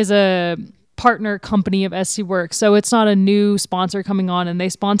Time is a partner company of SD Worx, so it's not a new sponsor coming on, and they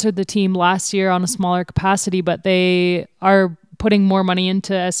sponsored the team last year on a smaller capacity, but they are putting more money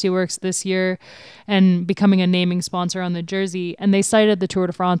into SD Worx this year and becoming a naming sponsor on the jersey. And they cited the Tour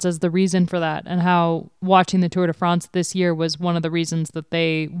de France as the reason for that, and how watching the Tour de France this year was one of the reasons that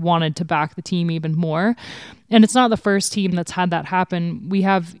they wanted to back the team even more. And it's not the first team that's had that happen. We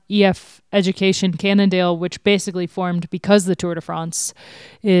have EF Education Cannondale, which basically formed because the Tour de France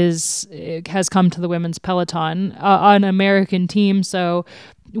has come to the women's peloton, an American team. So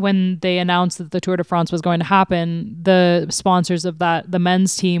when they announced that the Tour de France was going to happen, the sponsors of the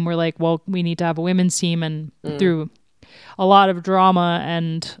men's team were like, well, we need to have a women's team. And through a lot of drama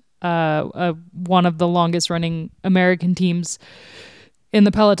and one of the longest running American teams in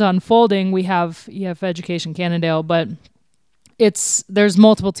the peloton folding. We have EF Education Cannondale, but there's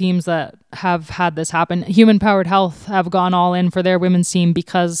multiple teams that have had this happen. Human Powered Health have gone all in for their women's team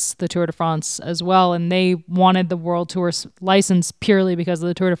because the Tour de France as well, and they wanted the World Tour license purely because of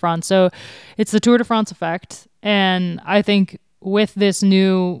the Tour de France. So it's the Tour de France effect, and I think with this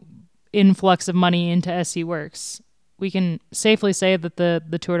new influx of money into SC Works, we can safely say that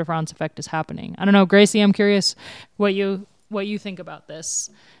the Tour de France effect is happening. I don't know, Gracie, I'm curious what you think about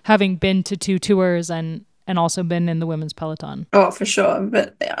this, having been to 2 tours and also been in the women's peloton. Oh, for sure.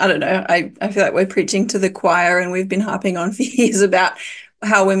 But I don't know. I feel like we're preaching to the choir, and we've been harping on for years about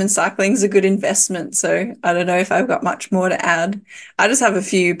how women's cycling is a good investment. So I don't know if I've got much more to add. I just have a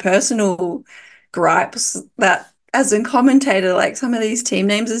few personal gripes that, as a commentator, like, some of these team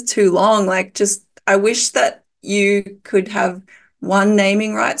names is too long. Like, just, I wish that you could have one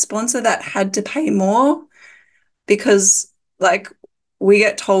naming rights sponsor that had to pay more, because, like, we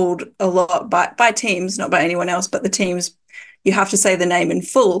get told a lot by teams, not by anyone else, but the teams, you have to say the name in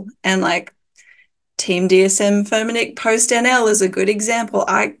full. And, like, Team DSM Firmenich Post NL is a good example.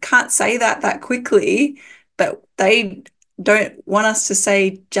 I can't say that quickly, but they don't want us to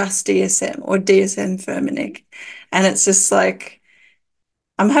say just DSM or DSM Firmenich. And it's just like,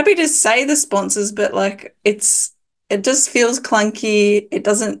 I'm happy to say the sponsors, but, like, it just feels clunky. It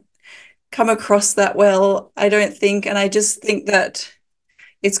doesn't come across that well, I don't think. And I just think that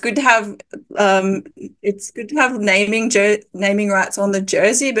it's good to have naming rights on the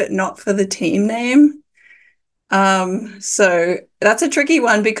jersey, but not for the team name. So that's a tricky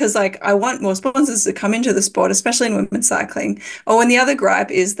one, because, like, I want more sponsors to come into the sport, especially in women's cycling. Oh, and the other gripe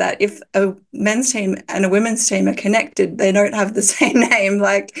is that if a men's team and a women's team are connected, they don't have the same name.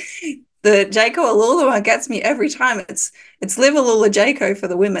 Like, the Jayco Alula one gets me every time. It's Live Alula Jayco for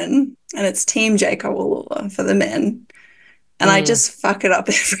the women, and it's Team Jayco Alula for the men. And I just fuck it up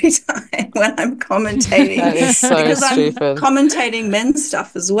every time when I'm commentating. That is so because stupid. I'm commentating men's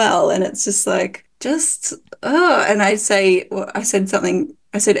stuff as well. And it's just like, and I said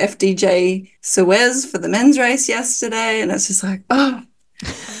FDJ Suez for the men's race yesterday. And it's just like,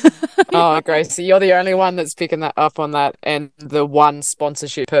 Oh, Gracie, you're the only one that's picking that up on that, and the one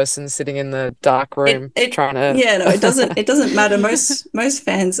sponsorship person sitting in the dark room trying to. Yeah, no, it doesn't matter. Most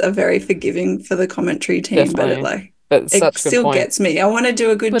fans are very forgiving for the commentary team, Definitely. but That's it such a good still point. gets me. I want to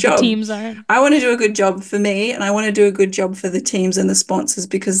do a good But job. the teams aren't. I want to do a good job for me, and I want to do a good job for the teams and the sponsors,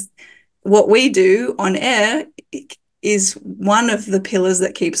 because what we do on air is one of the pillars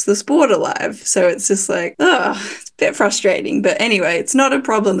that keeps the sport alive. So it's just like, it's a bit frustrating. But anyway, it's not a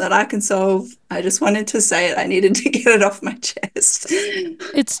problem that I can solve. I just wanted to say it. I needed to get it off my chest.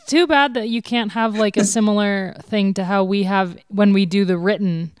 It's too bad that you can't have, like, a similar thing to how we have when we do the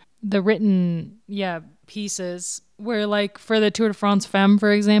written pieces, where, like, for the Tour de France Femme,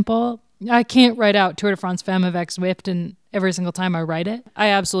 for example, I can't write out Tour de France Femme avec Zwift and every single time I write it. I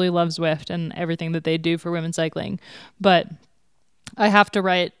absolutely love Zwift and everything that they do for women's cycling, but I have to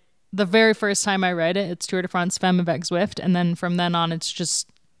write, the very first time I write it, it's Tour de France Femme avec Zwift, and then from then on it's just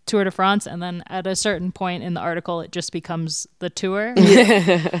Tour de France, and then at a certain point in the article it just becomes the tour.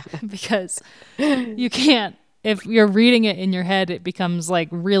 Because you can't, if you're reading it in your head, it becomes, like,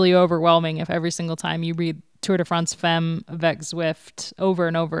 really overwhelming if every single time you read Tour de France Femme avec Zwift over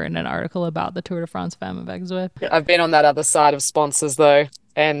and over in an article about the Tour de France Femme avec Zwift. I've been on that other side of sponsors, though,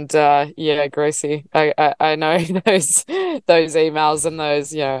 and Gracie, I know those emails and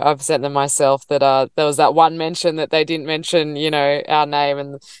those, I've sent them myself, that there was that one mention that they didn't mention, our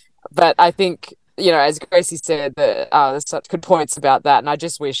name, but I think, as Gracie said, there's such good points about that. And I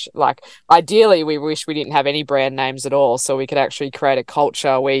just wish, like, ideally, we wish we didn't have any brand names at all, so we could actually create a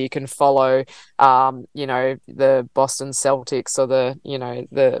culture where you can follow, the Boston Celtics or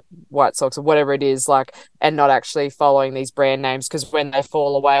the White Sox or whatever it is, like, and not actually following these brand names, because when they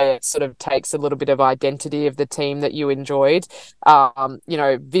fall away, it sort of takes a little bit of identity of the team that you enjoyed.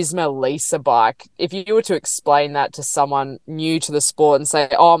 Visma Lisa Bike, if you were to explain that to someone new to the sport and say,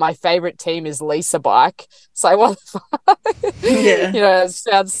 oh, my favorite team is Lisa Bike, it's like, what the fuck? Yeah. It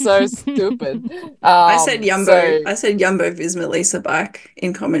sounds so stupid. I said Jumbo Visma Lisa Bike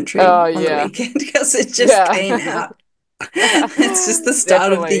in commentary on the weekend, because it just came out. It's just the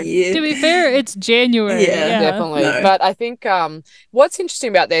start of the year. To be fair, it's January. Yeah. Definitely. No. But I think what's interesting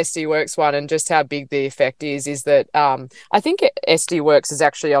about the SD Works one and just how big the effect is that I think SD Works is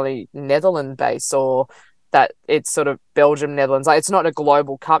actually only Netherlands based, or that it's sort of Belgium, Netherlands. Like, it's not a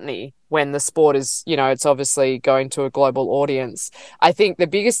global company when the sport is, it's obviously going to a global audience. I think the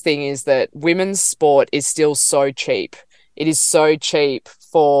biggest thing is that women's sport is still so cheap. It is so cheap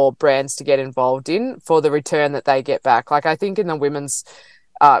for brands to get involved in for the return that they get back. Like I think in the women's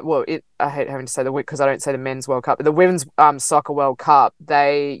I hate having to say the because I don't say the men's World Cup, but the women's soccer World Cup,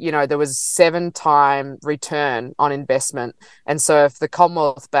 there was 7-time return on investment. And so if the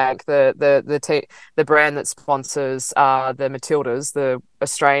Commonwealth Bank, the brand that sponsors the Matildas, the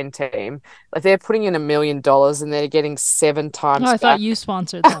Australian team, like they're putting in $1 million and they're getting 7 times. I thought you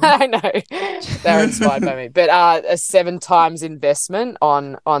sponsored them. I know they're inspired by me, but a 7 times investment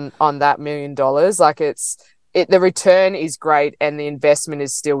on that $1 million, like the return is great and the investment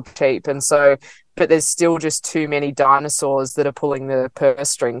is still cheap. And so, but there's still just too many dinosaurs that are pulling the purse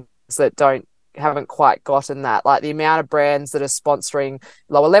strings that haven't quite gotten that. Like the amount of brands that are sponsoring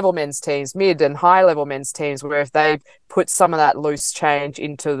lower level men's teams, mid and high level men's teams, where if they put some of that loose change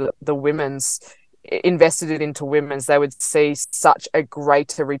into the women's, invested it into women's, they would see such a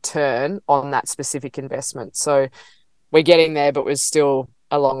greater return on that specific investment. So we're getting there, but there's still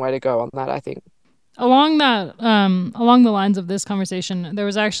a long way to go on that, I think. Along the lines of this conversation, there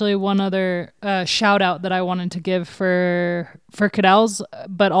was actually one other shout out that I wanted to give for Cadell's,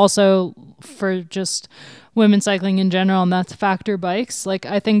 but also for just women's cycling in general, and that's Factor Bikes. Like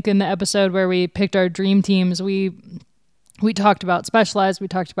I think in the episode where we picked our dream teams, we talked about Specialized, we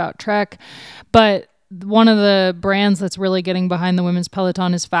talked about Trek, but one of the brands that's really getting behind the women's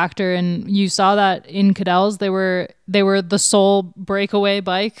peloton is Factor, and you saw that in Cadell's. They were the sole breakaway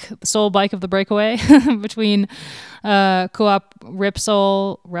bike, the sole bike of the breakaway between Co-op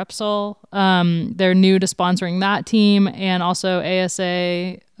Repsol. They're new to sponsoring that team, and also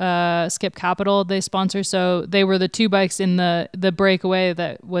ASA Skip Capital they sponsor. So they were the 2 bikes in the breakaway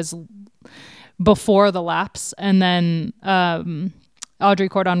that was before the laps, and then Audrey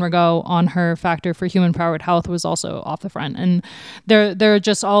Cordon-Rigaud on her Factor for Human Powered Health was also off the front. And they're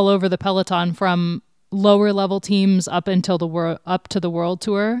just all over the peloton from lower level teams up to the World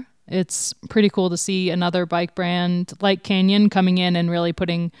Tour. It's pretty cool to see another bike brand like Canyon coming in and really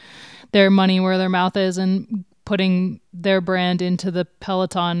putting their money where their mouth is and putting their brand into the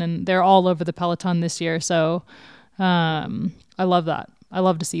peloton, and they're all over the peloton this year. So I love that. I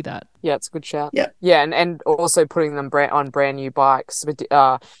love to see that. Yeah, it's a good shout. Yeah. Yeah, and also putting them on brand new bikes.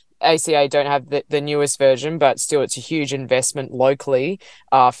 ACA don't have the newest version, but still it's a huge investment locally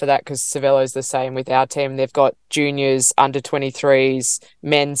for that, because Cervelo's the same with our team. They've got juniors, under 23s,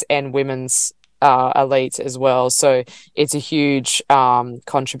 men's and women's elite as well. So it's a huge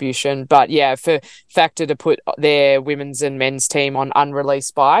contribution. But yeah, for Factor to put their women's and men's team on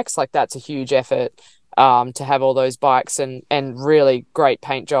unreleased bikes, like that's a huge effort. To have all those bikes and really great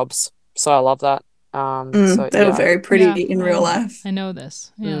paint jobs. So I love that. They were very pretty in real life. I know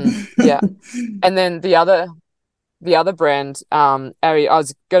this. Yeah. Yeah. And then the other brand, Abby, I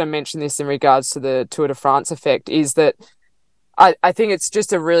was going to mention this in regards to the Tour de France effect, is that I think it's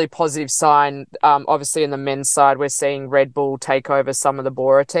just a really positive sign. Obviously in the men's side, we're seeing Red Bull take over some of the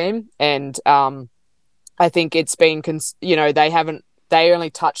Bora team. And I think it's been, they only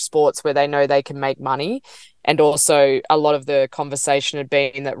touch sports where they know they can make money. And also a lot of the conversation had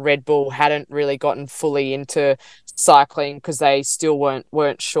been that Red Bull hadn't really gotten fully into cycling because they still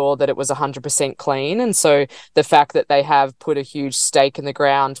weren't sure that it was 100% clean. And so the fact that they have put a huge stake in the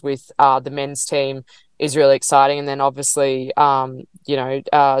ground with the men's team is really exciting. And then obviously,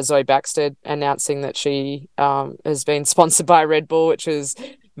 Zoe Baxter announcing that she has been sponsored by Red Bull, which is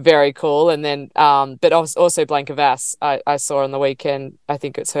very cool. And then but also Blanca Vass I saw on the weekend. I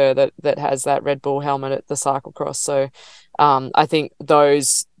think it's her that has that Red Bull helmet at the cyclocross. So I think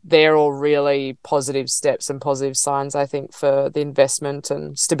they're all really positive steps and positive signs, I think, for the investment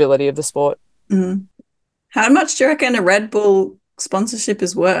and stability of the sport. Mm-hmm. How much do you reckon a Red Bull sponsorship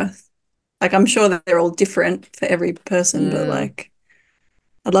is worth? Like, I'm sure that they're all different for every person, but like,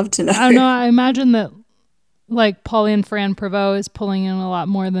 I'd love to know. I don't know. I imagine that like Polly and Fran Prevost is pulling in a lot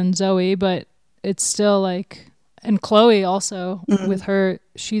more than Zoe, but it's still like, and Chloe also with her,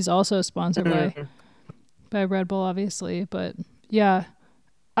 she's also sponsored by Red Bull, obviously. But yeah,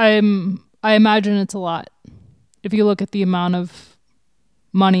 I imagine it's a lot. If you look at the amount of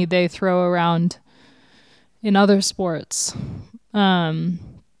money they throw around in other sports.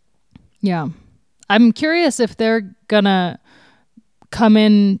 Yeah. I'm curious if they're gonna come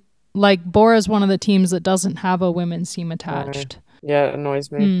in. Like, Bora's one of the teams that doesn't have a women's team attached. Yeah, it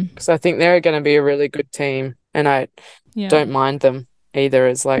annoys me because I think they're going to be a really good team, and I don't mind them either.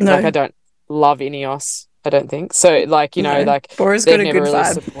 As like I don't love Ineos, I don't think so. Like like Bora's they've got a never good really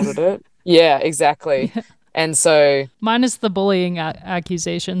vibe. supported it. Yeah, exactly. And so minus the bullying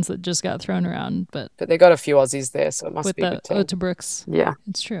accusations that just got thrown around, but they got a few Aussies there, so it must with be a good team. With the Brooks, yeah,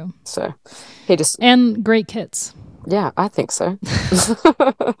 it's true. So and great kits. Yeah, I think so.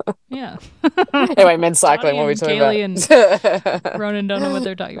 Yeah. Anyway, men's cycling, Donnie what are we and talking Kaylee about? and Ronan don't know what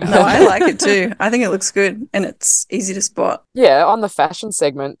they're talking about. No, I like it too. I think it looks good and it's easy to spot. Yeah, on the fashion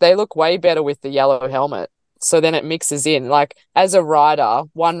segment, they look way better with the yellow helmet. So then it mixes in. Like, as a rider,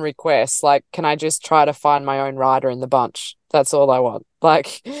 one request, like, can I just try to find my own rider in the bunch? That's all I want.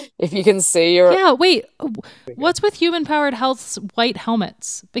 Like, if you can see your... Yeah, wait. What's with Human Powered Health's white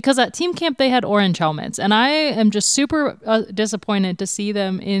helmets? Because at team camp they had orange helmets, and I am just super disappointed to see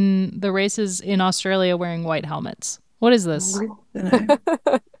them in the races in Australia wearing white helmets. What is this?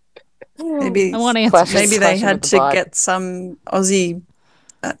 Maybe I want answers. maybe they had to get some Aussie,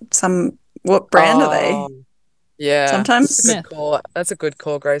 what brand are they? Yeah, Sometimes that's a good call. That's a good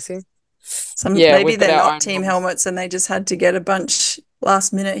call, Gracie. Maybe they're not team helmets and they just had to get a bunch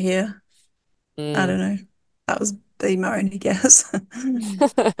last minute here. I don't know. That was my only guess.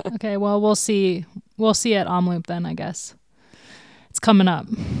 Okay, well, we'll see. We'll see at Omloop then, I guess. It's coming up.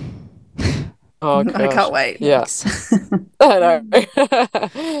 Oh, gosh. I can't wait. Yes. I know.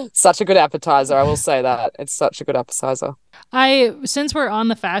 Such a good appetizer, I will say that. It's such a good appetizer. Since we're on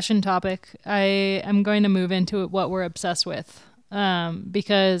the fashion topic, I am going to move into what we're obsessed with.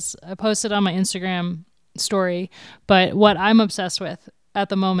 Because I posted on my Instagram story, but what I'm obsessed with at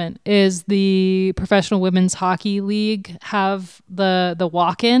the moment is the Professional Women's Hockey League have the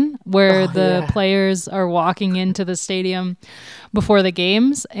walk-in where the players are walking into the stadium before the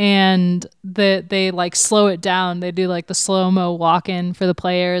games, and they like slow it down. They do like the slow-mo walk-in for the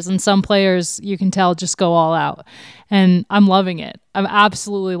players, and some players you can tell just go all out, and I'm loving it. I'm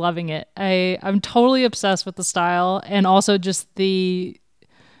absolutely loving it. I'm totally obsessed with the style, and also just the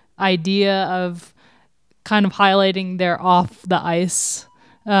idea of kind of highlighting their off the ice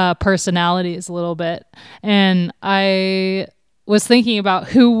personalities a little bit. And I was thinking about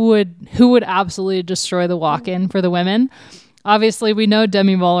who would absolutely destroy the walk-in for the women. Obviously, we know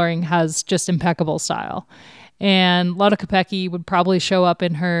Demi Vollering has just impeccable style, and Lotte Kopecky would probably show up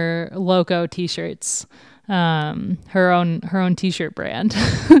in her Loco t-shirts, her own t-shirt brand.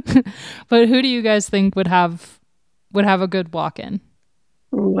 But who do you guys think would have a good walk-in?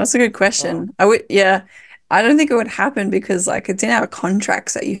 Ooh, that's a good question. I don't think it would happen because like it's in our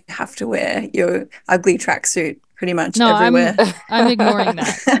contracts that you have to wear your ugly tracksuit pretty much everywhere. I'm ignoring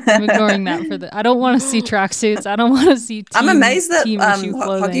that. I'm ignoring that I don't want to see tracksuits. I don't want to see I'm amazed that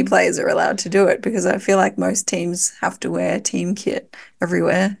clothing. hockey players are allowed to do it because I feel like most teams have to wear team kit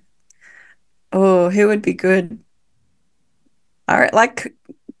everywhere. Oh, who would be good? All right, like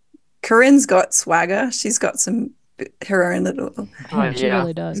Corinne's got swagger. She's got her own little. She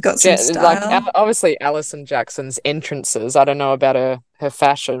really does. She's got some style. Like obviously Alison Jackson's entrances. I don't know about her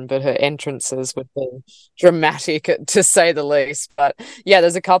fashion, but her entrances would be dramatic to say the least. But yeah,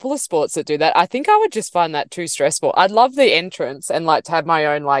 there's a couple of sports that do that. I think I would just find that too stressful. I'd love the entrance and like to have my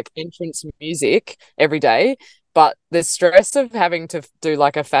own like entrance music every day. But the stress of having to do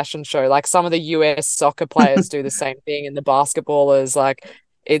like a fashion show, like some of the US soccer players do the same thing, and the basketballers, like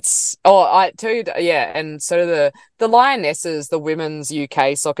I tell you, yeah, and so the Lionesses, the women's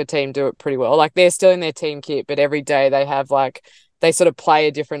UK soccer team, do it pretty well. Like they're still in their team kit, but every day they have like they sort of play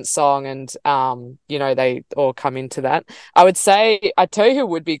a different song, and they all come into that. I would say I tell you who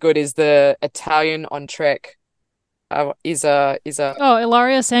would be good is the Italian on Trek.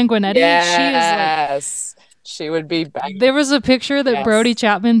 Ilaria Sanguinetti. Yes. She would be banging. There was a picture that Brody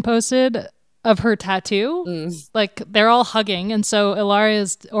Chapman posted of her tattoo. Like they're all hugging, and so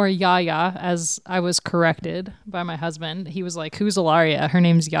Ilaria's, or Yaya, as I was corrected by my husband, he was like, who's Ilaria? Her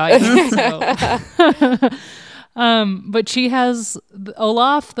name's Yaya. But she has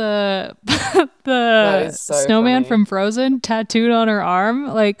Olaf, the snowman from Frozen, tattooed on her arm.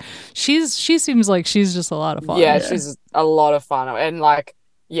 Like she seems like she's just a lot of fun. Yeah, she's a lot of fun, and like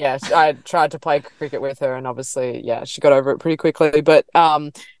yeah, I tried to play cricket with her, and obviously, yeah, she got over it pretty quickly. But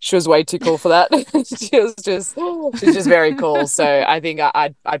she was way too cool for that. She's just very cool. So I think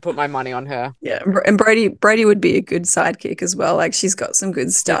I'd put my money on her. Yeah, and Brady would be a good sidekick as well. Like she's got some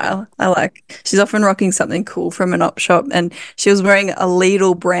good style. Yeah. She's often rocking something cool from an op shop, and she was wearing a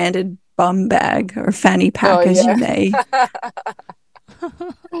Lidl branded bum bag or fanny pack, as you may.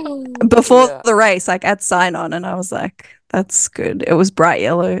 Before the race, like at sign on, and I was like, that's good. It was bright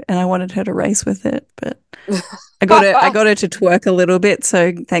yellow and I wanted her to race with it, but I got her to twerk a little bit,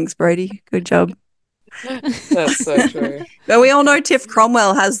 so thanks Brady, good job. That's so true. But we all know Tiff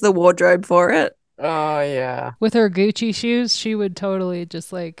Cromwell has the wardrobe for it. Oh yeah, with her Gucci shoes, she would totally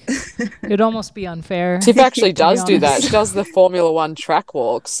just like it'd almost be unfair. Tiff actually does do that. She does the Formula One track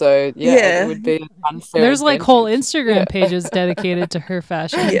walk, so yeah. It would be unfair. There's like whole Instagram pages dedicated to her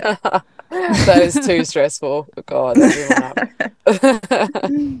fashion. Yeah. That is too stressful. God, that'd be one up.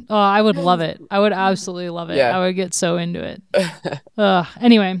 Oh, I would love it. I would absolutely love it. Yeah. I would get so into it.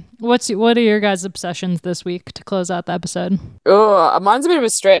 Anyway, what are your guys' obsessions this week to close out the episode? Oh, mine's a bit of a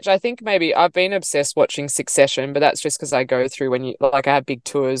stretch. I think maybe I've been obsessed watching Succession, but that's just because I go through when I have big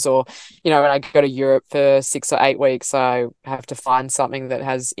tours, or when I go to Europe for 6 or 8 weeks, I have to find something that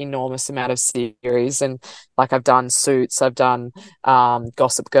has enormous amount of series. And like I've done Suits, I've done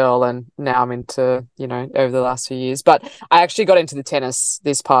Gossip Girl, and now I'm into over the last few years. But I actually got into the tennis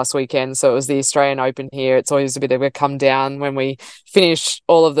this past weekend, so it was the Australian Open here. It's always a bit of a come down when we finish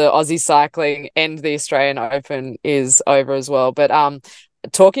all of the Aussie cycling, and the Australian Open is over as well. But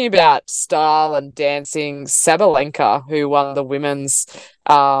talking about style and dancing, Sabalenka, who won the women's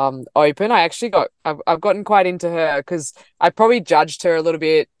Open, I've gotten quite into her because I probably judged her a little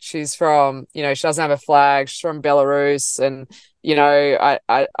bit. She's from, she doesn't have a flag. She's from Belarus, and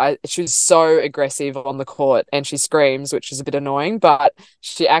she's so aggressive on the court, and she screams, which is a bit annoying, but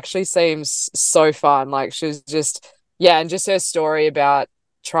she actually seems so fun. Like, she's just, and just her story about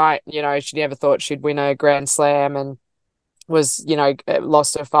she never thought she'd win a Grand Slam, and was,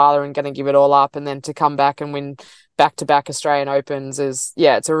 lost her father and going to give it all up, and then to come back and win back-to-back Australian Opens is,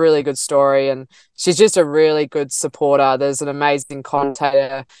 it's a really good story, and she's just a really good supporter. There's an amazing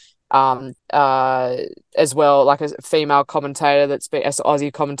commentator as well, like a female commentator that's been as an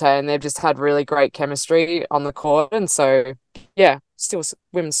Aussie commentator, and they've just had really great chemistry on the court. And so still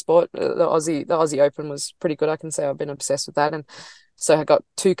women's sport, the Aussie Open was pretty good. I can say I've been obsessed with that, and so I got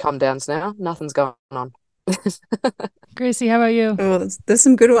 2 come downs now. Nothing's going on. Gracie, how about you? Oh, there's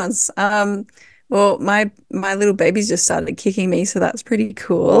some good ones. Well, my little baby's just started kicking me, so that's pretty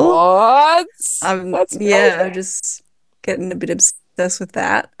cool. What? That's I'm just getting a bit obsessed with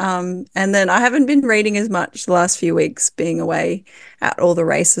that. And then I haven't been reading as much the last few weeks, being away at all the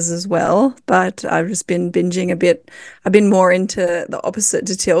races as well. But I've just been binging a bit. I've been more into the opposite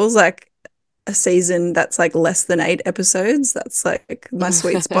to Tills, like a season that's like less than 8 episodes. That's like my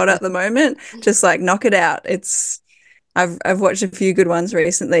sweet spot at the moment. Just like knock it out. I've watched a few good ones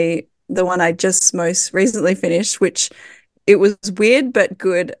recently. The one I just most recently finished, which it was weird but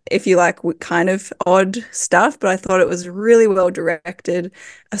good if you like kind of odd stuff, but I thought it was really well directed.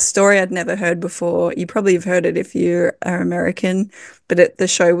 A story I'd never heard before. You probably have heard it if you are American, but the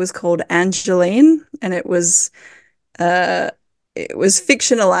show was called Angeline, and it was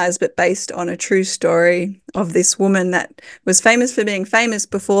fictionalized but based on a true story of this woman that was famous for being famous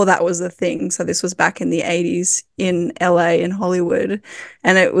before that was a thing. So this was back in the 80s in LA and Hollywood,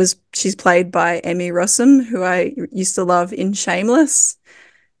 and she's played by Emmy Rossum, who I used to love in Shameless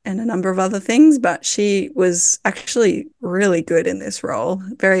and a number of other things, but she was actually really good in this role,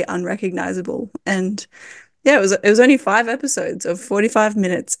 very unrecognizable. And it was only 5 episodes of 45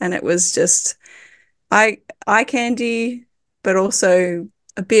 minutes, and it was just eye candy, but also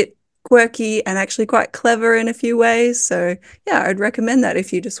a bit quirky and actually quite clever in a few ways. So I'd recommend that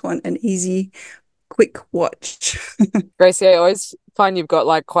if you just want an easy, quick watch. Gracie, I always find you've got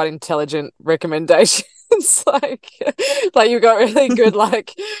like quite intelligent recommendations. like you've got really good,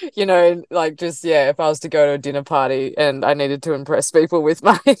 if I was to go to a dinner party and I needed to impress people with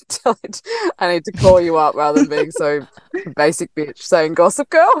my intelligence, I need to call you up rather than being so basic bitch saying Gossip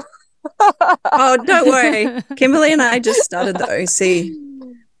Girl. Oh, don't worry. Kimberly and I just started the OC.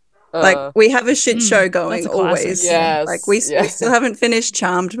 We have a shit show going always. Yes. We still haven't finished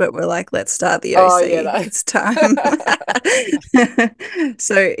Charmed, but we're like, let's start the OC. Oh, yeah, it's time.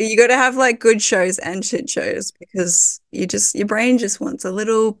 So you got to have like good shows and shit shows, because your brain just wants a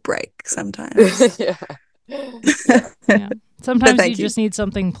little break sometimes. Yeah. Sometimes you just need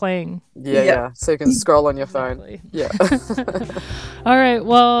something playing. Yeah. So you can scroll on your phone. Exactly. Yeah. All right.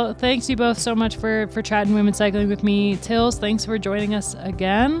 Well, thanks you both so much for chatting women's cycling with me. Tills, thanks for joining us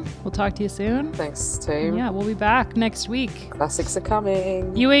again. We'll talk to you soon. Thanks, team. Yeah, we'll be back next week. Classics are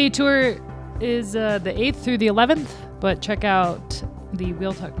coming. UAE Tour is the 8th through the 11th, but check out the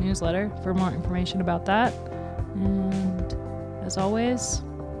Wheel Talk newsletter for more information about that. And as always,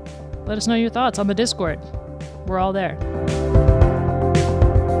 let us know your thoughts on the Discord. We're all there.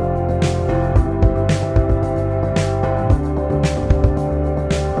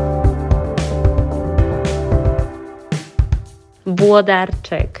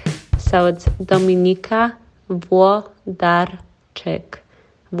 Włodarczyk. So it's Dominika Włodarczyk.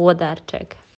 Włodarczyk.